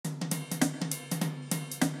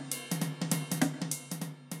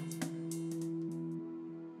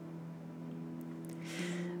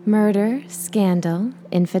Murder, scandal,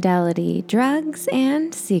 infidelity, drugs,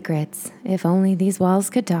 and secrets. If only these walls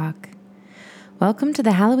could talk. Welcome to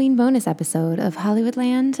the Halloween bonus episode of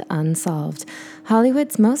Hollywoodland Unsolved,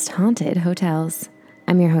 Hollywood's most haunted hotels.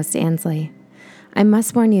 I'm your host, Ansley. I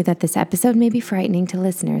must warn you that this episode may be frightening to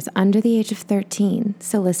listeners under the age of 13,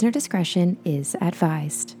 so listener discretion is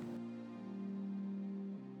advised.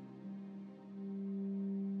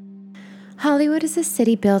 Hollywood is a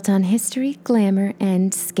city built on history, glamour,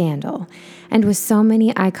 and scandal. And with so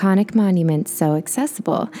many iconic monuments so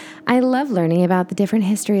accessible, I love learning about the different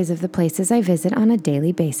histories of the places I visit on a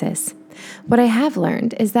daily basis. What I have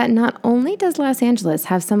learned is that not only does Los Angeles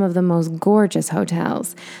have some of the most gorgeous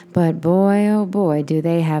hotels, but boy, oh boy, do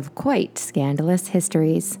they have quite scandalous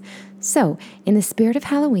histories. So, in the spirit of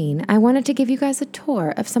Halloween, I wanted to give you guys a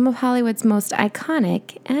tour of some of Hollywood's most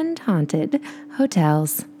iconic and haunted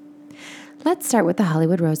hotels. Let's start with the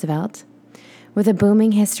Hollywood Roosevelt. With a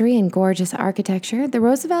booming history and gorgeous architecture, the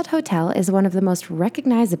Roosevelt Hotel is one of the most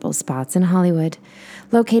recognizable spots in Hollywood.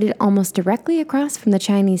 Located almost directly across from the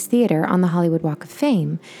Chinese Theater on the Hollywood Walk of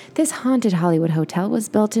Fame, this haunted Hollywood hotel was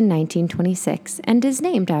built in 1926 and is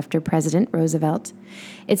named after President Roosevelt.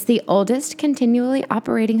 It's the oldest continually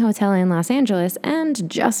operating hotel in Los Angeles and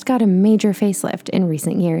just got a major facelift in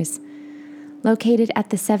recent years. Located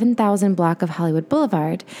at the 7000 block of Hollywood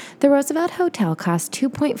Boulevard, the Roosevelt Hotel cost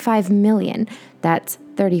 $2.5 million, that's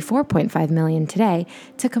 $34.5 million today,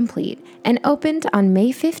 to complete, and opened on May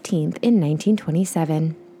 15th in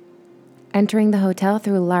 1927. Entering the hotel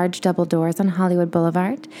through large double doors on Hollywood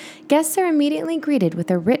Boulevard, guests are immediately greeted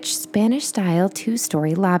with a rich Spanish-style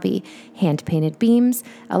two-story lobby, hand-painted beams,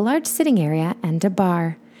 a large sitting area, and a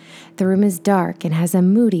bar. The room is dark and has a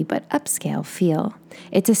moody but upscale feel.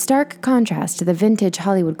 It's a stark contrast to the vintage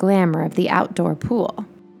Hollywood glamour of the outdoor pool.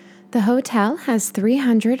 The hotel has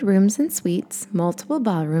 300 rooms and suites, multiple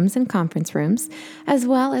ballrooms and conference rooms, as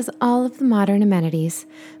well as all of the modern amenities,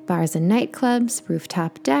 bars and nightclubs,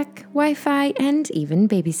 rooftop deck, Wi-Fi, and even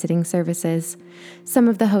babysitting services. Some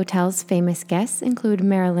of the hotel's famous guests include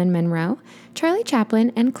Marilyn Monroe, Charlie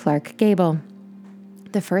Chaplin, and Clark Gable.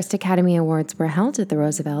 The first Academy Awards were held at the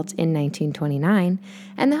Roosevelt in 1929,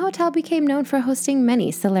 and the hotel became known for hosting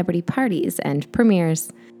many celebrity parties and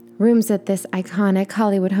premieres. Rooms at this iconic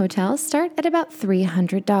Hollywood hotel start at about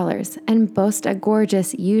 $300 and boast a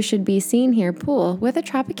gorgeous you-should-be-seen-here pool with a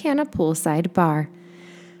Tropicana poolside bar.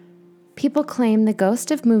 People claim the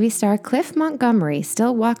ghost of movie star Cliff Montgomery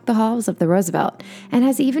still walked the halls of the Roosevelt and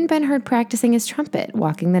has even been heard practicing his trumpet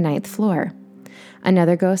walking the ninth floor.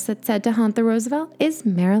 Another ghost that's said to haunt the Roosevelt is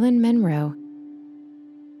Marilyn Monroe.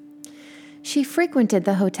 She frequented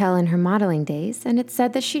the hotel in her modeling days, and it's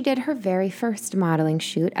said that she did her very first modeling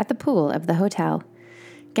shoot at the pool of the hotel.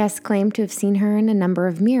 Guests claim to have seen her in a number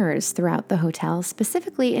of mirrors throughout the hotel,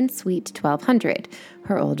 specifically in Suite 1200,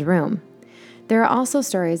 her old room. There are also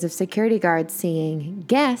stories of security guards seeing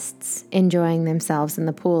guests enjoying themselves in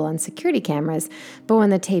the pool on security cameras, but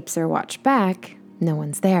when the tapes are watched back, no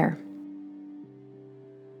one's there.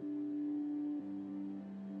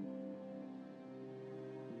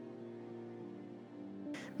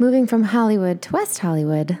 Moving from Hollywood to West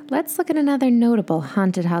Hollywood, let's look at another notable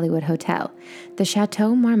haunted Hollywood hotel, the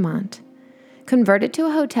Chateau Marmont. Converted to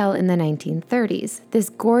a hotel in the 1930s, this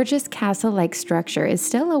gorgeous castle-like structure is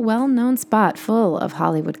still a well-known spot full of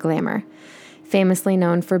Hollywood glamour. Famously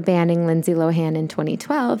known for banning Lindsay Lohan in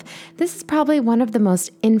 2012, this is probably one of the most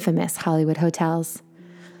infamous Hollywood hotels.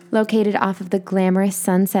 Located off of the glamorous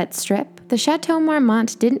Sunset Strip, the Chateau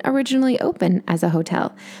Marmont didn't originally open as a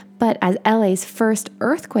hotel, but as LA's first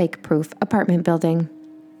earthquake-proof apartment building.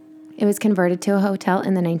 It was converted to a hotel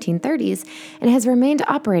in the 1930s and has remained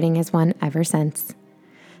operating as one ever since.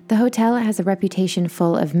 The hotel has a reputation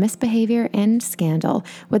full of misbehavior and scandal,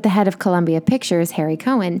 with the head of Columbia Pictures, Harry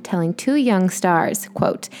Cohen, telling two young stars,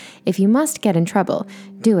 quote, "If you must get in trouble,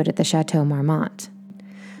 do it at the Chateau Marmont."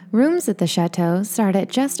 Rooms at the Chateau start at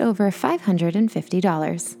just over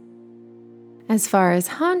 $550. As far as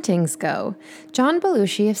hauntings go, John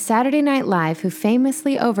Belushi of Saturday Night Live, who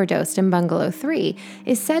famously overdosed in Bungalow 3,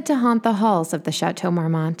 is said to haunt the halls of the Chateau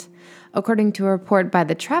Marmont. According to a report by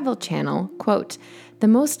the Travel Channel, quote, "The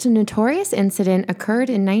most notorious incident occurred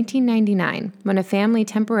in 1999 when a family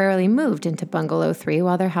temporarily moved into Bungalow 3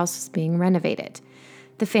 while their house was being renovated.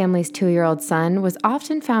 The family's 2-year-old son was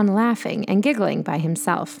often found laughing and giggling by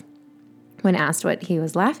himself. When asked what he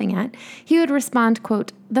was laughing at, he would respond,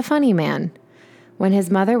 quote, 'The funny man.' When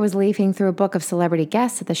his mother was leafing through a book of celebrity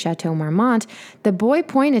guests at the Chateau Marmont, the boy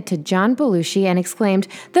pointed to John Belushi and exclaimed,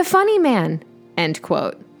 'The funny man!' End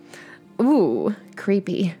quote. Ooh,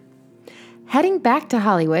 creepy. Heading back to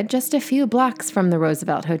Hollywood, just a few blocks from the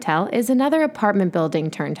Roosevelt Hotel, is another apartment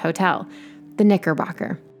building turned hotel, the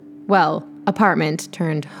Knickerbocker. Well, apartment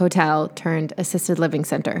turned hotel turned assisted living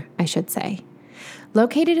center, I should say.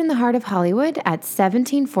 Located in the heart of Hollywood at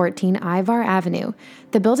 1714 Ivar Avenue,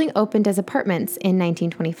 the building opened as apartments in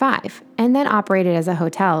 1925 and then operated as a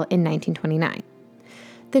hotel in 1929.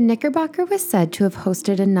 The Knickerbocker was said to have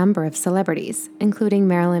hosted a number of celebrities, including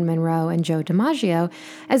Marilyn Monroe and Joe DiMaggio,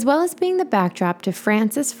 as well as being the backdrop to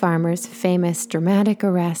Frances Farmer's famous dramatic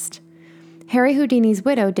arrest. Harry Houdini's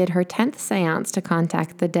widow did her 10th seance to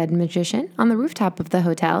contact the dead magician on the rooftop of the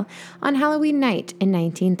hotel on Halloween night in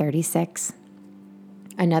 1936.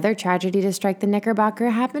 Another tragedy to strike the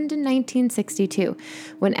Knickerbocker happened in 1962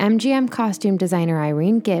 when MGM costume designer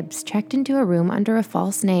Irene Gibbs checked into a room under a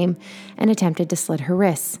false name and attempted to slit her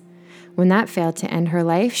wrists. When that failed to end her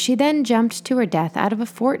life, she then jumped to her death out of a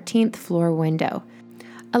 14th floor window.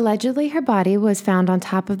 Allegedly, her body was found on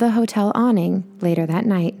top of the hotel awning later that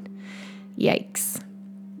night. Yikes.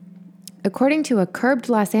 According to a Curbed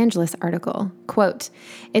Los Angeles article, quote,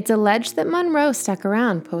 "It's alleged that Monroe stuck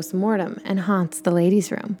around post-mortem and haunts the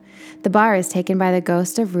ladies' room. The bar is taken by the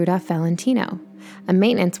ghost of Rudolph Valentino. A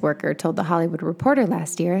maintenance worker told The Hollywood Reporter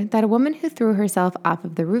last year that a woman who threw herself off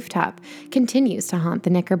of the rooftop continues to haunt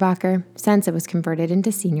the Knickerbocker since it was converted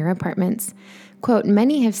into senior apartments. Quote,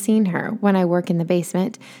 many have seen her when I work in the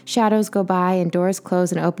basement. Shadows go by and doors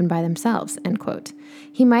close and open by themselves, end quote.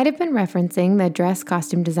 He might have been referencing the dress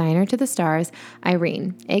costume designer to the stars,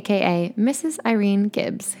 Irene, aka Mrs. Irene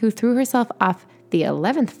Gibbs, who threw herself off the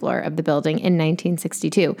 11th floor of the building in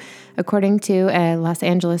 1962, according to a Los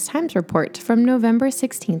Angeles Times report from November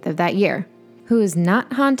 16th of that year. Who is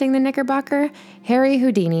not haunting the Knickerbocker? Harry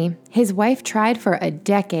Houdini. His wife tried for a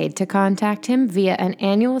decade to contact him via an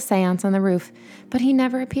annual seance on the roof, but he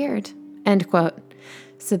never appeared, end quote.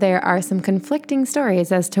 So there are some conflicting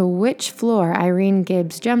stories as to which floor Irene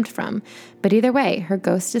Gibbs jumped from, but either way, her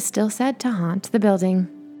ghost is still said to haunt the building.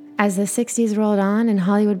 As the 60s rolled on and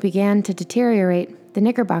Hollywood began to deteriorate, the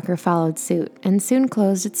Knickerbocker followed suit and soon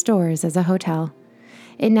closed its doors as a hotel.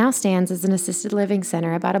 It now stands as an assisted living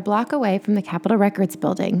center about a block away from the Capitol Records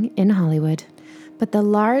building in Hollywood. But the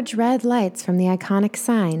large red lights from the iconic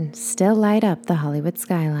sign still light up the Hollywood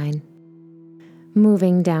skyline.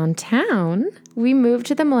 Moving downtown, we move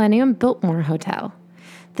to the Millennium Biltmore Hotel.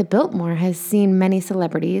 The Biltmore has seen many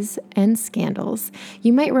celebrities and scandals.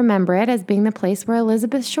 You might remember it as being the place where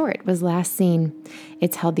Elizabeth Short was last seen.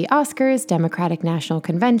 It's held the Oscars, Democratic National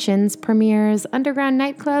Conventions, premieres, underground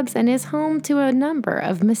nightclubs, and is home to a number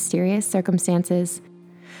of mysterious circumstances.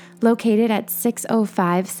 Located at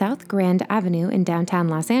 605 South Grand Avenue in downtown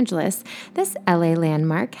Los Angeles, this LA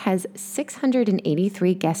landmark has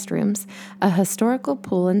 683 guest rooms, a historical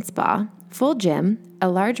pool and spa, full gym, a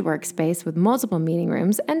large workspace with multiple meeting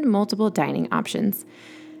rooms, and multiple dining options.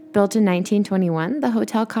 Built in 1921, the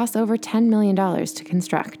hotel cost over $10 million to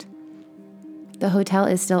construct. The hotel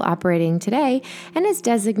is still operating today and is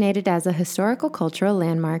designated as a historical cultural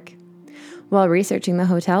landmark. While researching the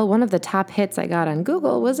hotel, one of the top hits I got on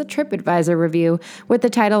Google was a TripAdvisor review with the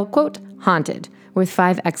title, quote, haunted, with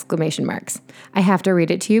 5 exclamation marks. I have to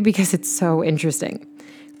read it to you because it's so interesting.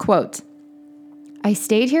 Quote, I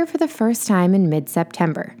stayed here for the first time in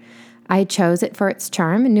mid-September. I chose it for its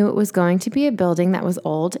charm and knew it was going to be a building that was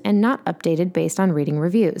old and not updated based on reading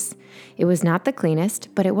reviews. It was not the cleanest,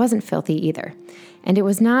 but it wasn't filthy either. And it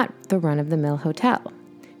was not the run-of-the-mill hotel.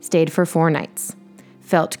 Stayed for 4 nights.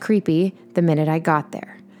 Felt creepy the minute I got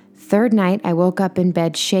there. 3rd night, I woke up in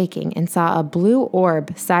bed shaking and saw a blue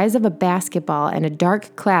orb size of a basketball and a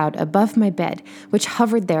dark cloud above my bed, which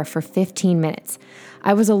hovered there for 15 minutes.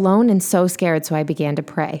 I was alone and so scared, so I began to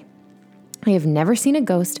pray. I have never seen a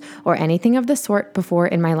ghost or anything of the sort before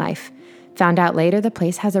in my life. Found out later the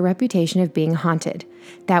place has a reputation of being haunted.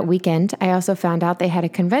 That weekend, I also found out they had a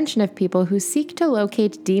convention of people who seek to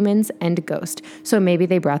locate demons and ghosts, so maybe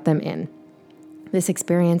they brought them in. This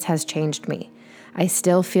experience has changed me. I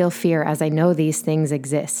still feel fear as I know these things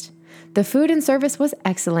exist. The food and service was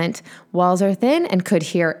excellent. Walls are thin and could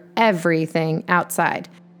hear everything outside.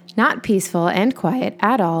 Not peaceful and quiet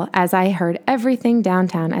at all, as I heard everything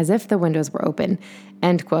downtown as if the windows were open.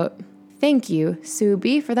 End quote. Thank you, Sue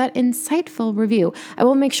B, for that insightful review. I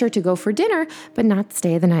will make sure to go for dinner, but not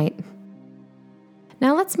stay the night.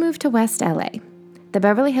 Now let's move to West LA. The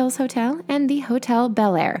Beverly Hills Hotel and the Hotel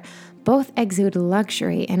Bel Air both exude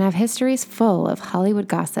luxury and have histories full of Hollywood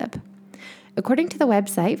gossip. According to the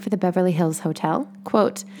website for the Beverly Hills Hotel,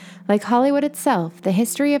 quote, like Hollywood itself, the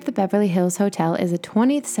history of the Beverly Hills Hotel is a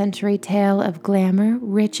 20th century tale of glamour,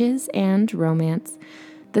 riches, and romance.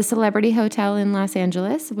 The Celebrity Hotel in Los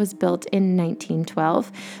Angeles was built in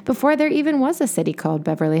 1912, before there even was a city called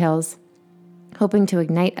Beverly Hills. Hoping to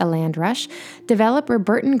ignite a land rush, developer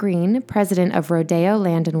Burton Green, president of Rodeo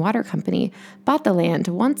Land and Water Company, bought the land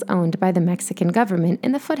once owned by the Mexican government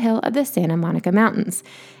in the foothill of the Santa Monica Mountains.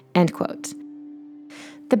 End quote.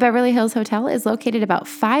 The Beverly Hills Hotel is located about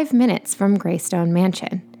 5 minutes from Greystone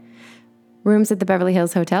Mansion. Rooms at the Beverly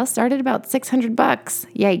Hills Hotel start at about $600.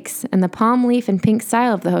 Yikes, and the palm leaf and pink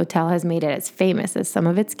style of the hotel has made it as famous as some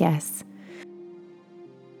of its guests.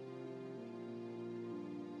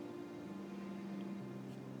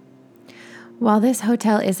 While this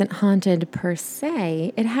hotel isn't haunted per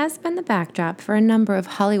se, it has been the backdrop for a number of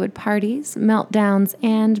Hollywood parties, meltdowns,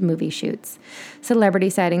 and movie shoots. Celebrity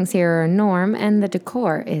sightings here are a norm, and the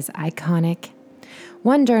decor is iconic.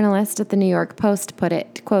 One journalist at the New York Post put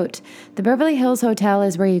it, quote, "The Beverly Hills Hotel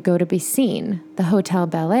is where you go to be seen. The Hotel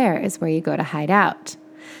Bel Air is where you go to hide out."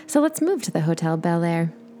 So let's move to the Hotel Bel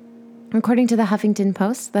Air. According to the Huffington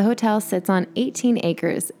Post, the hotel sits on 18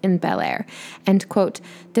 acres in Bel Air, and, quote,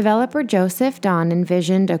 "Developer Joseph Don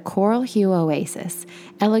envisioned a coral hue oasis,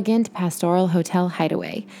 elegant pastoral hotel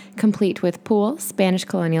hideaway, complete with pool, Spanish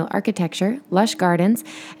colonial architecture, lush gardens,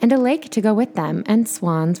 and a lake to go with them, and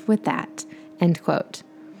swans with that," end quote.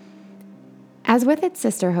 As with its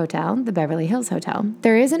sister hotel, the Beverly Hills Hotel,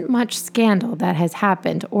 there isn't much scandal that has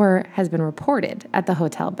happened or has been reported at the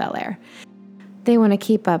Hotel Bel Air. They want to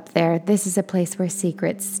keep up their "this is a place where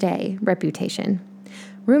secrets stay" reputation.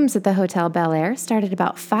 Rooms at the Hotel Bel Air start at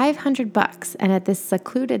about $500, and at this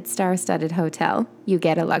secluded star-studded hotel, you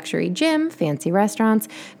get a luxury gym, fancy restaurants,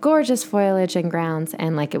 gorgeous foliage and grounds,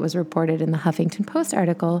 and like it was reported in the Huffington Post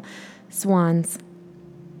article, swans.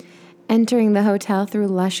 Entering the hotel through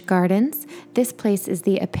lush gardens, this place is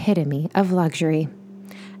the epitome of luxury.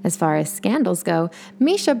 As far as scandals go,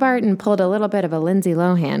 Mischa Barton pulled a little bit of a Lindsay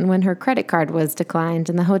Lohan when her credit card was declined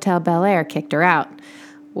and the Hotel Bel Air kicked her out.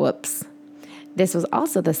 Whoops. This was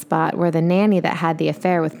also the spot where the nanny that had the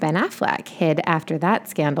affair with Ben Affleck hid after that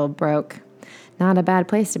scandal broke. Not a bad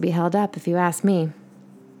place to be held up, if you ask me.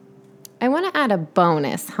 I want to add a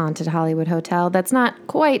bonus haunted Hollywood hotel that's not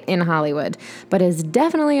quite in Hollywood, but is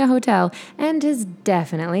definitely a hotel and is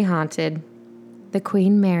definitely haunted. The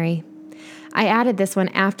Queen Mary. I added this one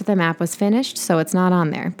after the map was finished, so it's not on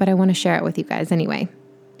there, but I want to share it with you guys anyway.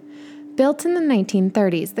 Built in the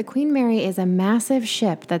 1930s, the Queen Mary is a massive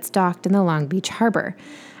ship that's docked in the Long Beach harbor.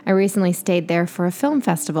 I recently stayed there for a film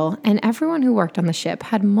festival, and everyone who worked on the ship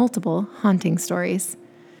had multiple haunting stories.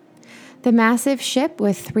 The massive ship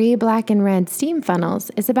with 3 black and red steam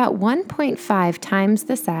funnels is about 1.5 times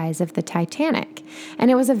the size of the Titanic,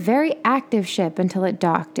 and it was a very active ship until it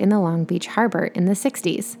docked in the Long Beach harbor in the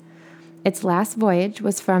 60s. Its last voyage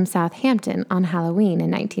was from Southampton on Halloween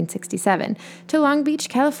in 1967 to Long Beach,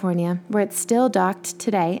 California, where it's still docked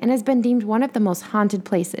today and has been deemed one of the most haunted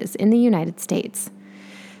places in the United States.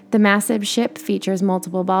 The massive ship features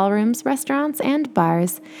multiple ballrooms, restaurants, and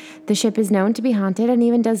bars. The ship is known to be haunted and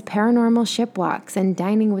even does paranormal ship walks and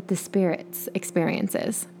dining with the spirits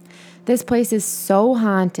experiences. This place is so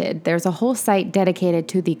haunted, there's a whole site dedicated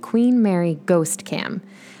to the Queen Mary Ghost Cam.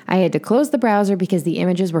 I had to close the browser because the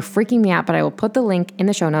images were freaking me out, but I will put the link in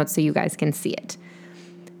the show notes so you guys can see it.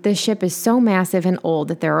 The ship is so massive and old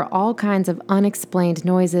that there are all kinds of unexplained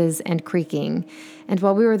noises and creaking. And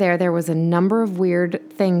while we were there, there was a number of weird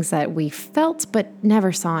things that we felt but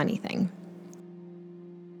never saw anything.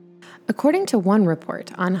 According to one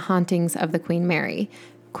report on hauntings of the Queen Mary,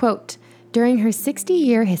 quote, "During her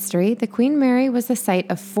 60-year history, the Queen Mary was the site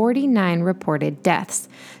of 49 reported deaths,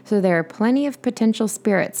 so there are plenty of potential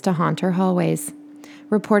spirits to haunt her hallways.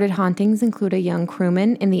 Reported hauntings include a young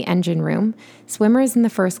crewman in the engine room, swimmers in the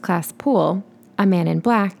first-class pool, a man in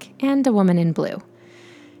black, and a woman in blue.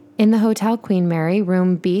 In the Hotel Queen Mary,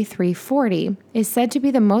 room B340 is said to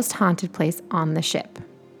be the most haunted place on the ship."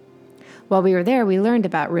 While we were there, we learned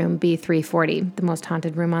about room B340, the most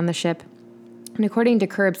haunted room on the ship. And according to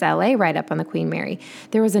Curb's LA write-up on the Queen Mary,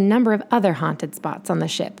 there was a number of other haunted spots on the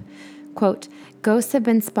ship. Quote, "Ghosts have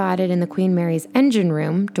been spotted in the Queen Mary's engine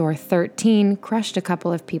room, door 13, crushed a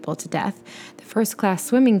couple of people to death. The first-class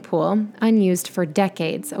swimming pool, unused for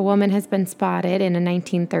decades. A woman has been spotted in a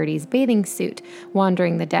 1930s bathing suit,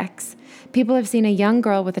 wandering the decks. People have seen a young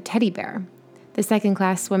girl with a teddy bear. The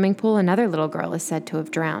second-class swimming pool, another little girl is said to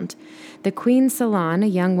have drowned. The Queen's Salon, a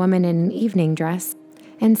young woman in an evening dress,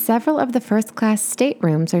 and several of the first-class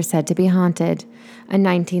staterooms are said to be haunted. A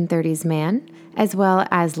 1930s man, as well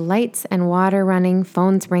as lights and water running,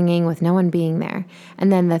 phones ringing with no one being there. And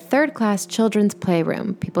then the third-class children's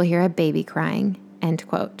playroom. People hear a baby crying." End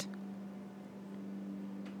quote.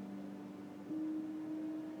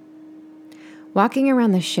 Walking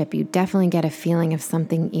around the ship, you definitely get a feeling of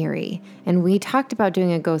something eerie. And we talked about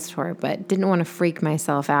doing a ghost tour, but didn't want to freak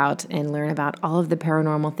myself out and learn about all of the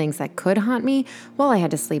paranormal things that could haunt me while I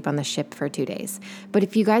had to sleep on the ship for 2 days. But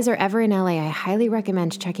if you guys are ever in LA, I highly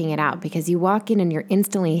recommend checking it out because you walk in and you're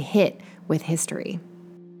instantly hit with history.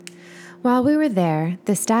 While we were there,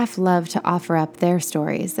 the staff loved to offer up their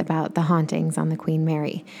stories about the hauntings on the Queen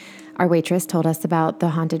Mary. Our waitress told us about the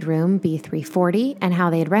haunted room B340 and how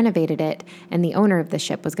they had renovated it, and the owner of the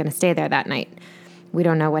ship was going to stay there that night. We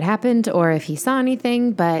don't know what happened or if he saw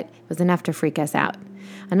anything, but it was enough to freak us out.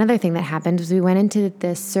 Another thing that happened was we went into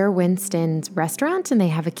the Sir Winston's restaurant, and they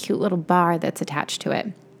have a cute little bar that's attached to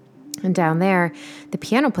it. And down there, the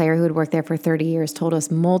piano player who had worked there for 30 years told us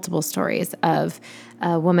multiple stories of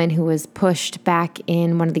a woman who was pushed back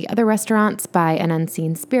in one of the other restaurants by an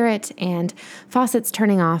unseen spirit and faucets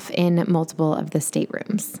turning off in multiple of the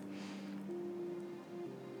staterooms.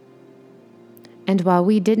 And while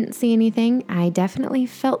we didn't see anything, I definitely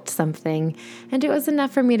felt something, and it was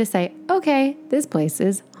enough for me to say, okay, this place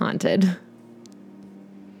is haunted.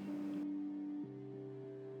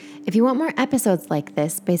 If you want more episodes like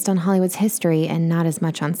this based on Hollywood's history and not as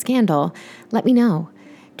much on scandal, let me know.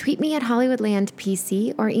 Tweet me at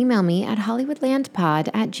HollywoodlandPC or email me at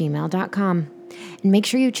hollywoodlandpod@gmail.com. And make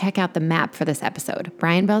sure you check out the map for this episode.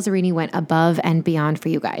 Brian Balzerini went above and beyond for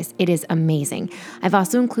you guys. It is amazing. I've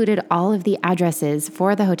also included all of the addresses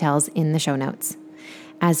for the hotels in the show notes.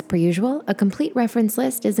 As per usual, a complete reference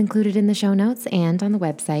list is included in the show notes and on the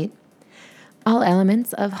website. All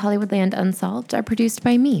elements of Hollywoodland Unsolved are produced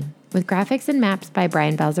by me, with graphics and maps by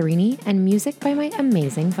Brian Balzerini and music by my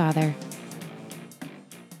amazing father.